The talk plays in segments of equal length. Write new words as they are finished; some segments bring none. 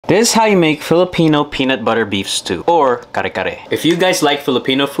This is how you make Filipino peanut butter beef stew, or kare kare. If you guys like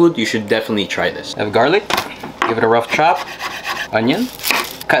Filipino food, you should definitely try this. I have garlic, give it a rough chop, onion,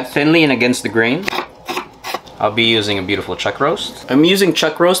 cut thinly and against the grain. I'll be using a beautiful chuck roast. I'm using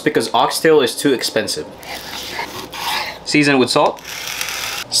chuck roast because oxtail is too expensive. Season it with salt.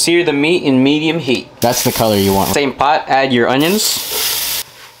 Sear the meat in medium heat. That's the color you want. Same pot, add your onions,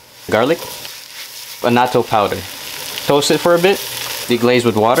 garlic, annatto powder. Toast it for a bit, deglaze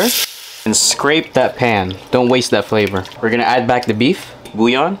with water, and scrape that pan. Don't waste that flavor. We're gonna add back the beef,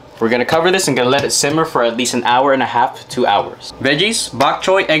 bouillon. We're gonna cover this and gonna let it simmer for at least an hour and a half to 2 hours. Veggies, bok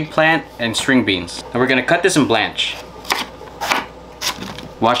choy, eggplant, and string beans. And we're gonna cut this and blanch.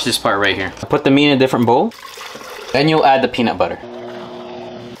 Watch this part right here. Put the meat in a different bowl. Then you'll add the peanut butter.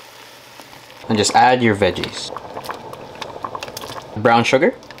 And just add your veggies. Brown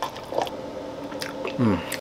sugar.